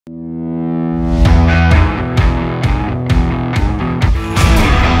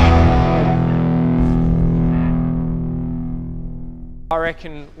I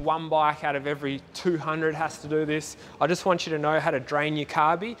reckon one bike out of every 200 has to do this. I just want you to know how to drain your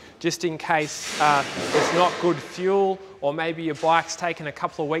carby, just in case it's not good fuel, or maybe your bike's taken a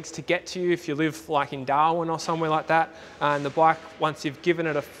couple of weeks to get to you if you live like in Darwin or somewhere like that. And the bike, once you've given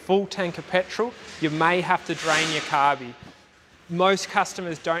it a full tank of petrol, you may have to drain your carby. Most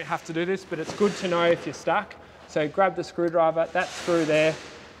customers don't have to do this, but it's good to know if you're stuck. So grab the screwdriver, that screw there,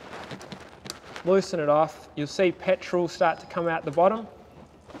 loosen it off. You'll see petrol start to come out the bottom.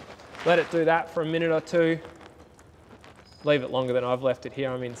 Let it do that for a minute or two. Leave it longer than I've left it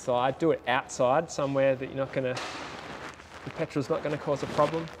here. I'm inside. Do it outside somewhere that the petrol's not going to cause a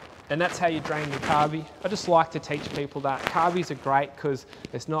problem. And that's how you drain your carby. I just like to teach people that carbies are great because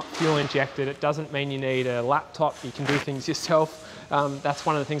it's not fuel injected. It doesn't mean you need a laptop. You can do things yourself. That's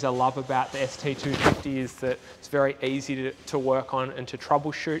one of the things I love about the ST250 is that it's very easy to work on and to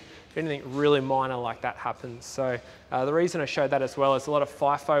troubleshoot if anything really minor like that happens. So the reason I showed that as well is a lot of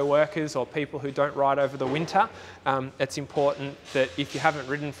FIFO workers or people who don't ride over the winter. It's important that if you haven't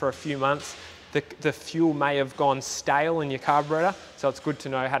ridden for a few months, the fuel may have gone stale in your carburetor, so it's good to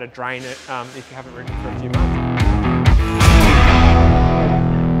know how to drain it if you haven't ridden for a few months.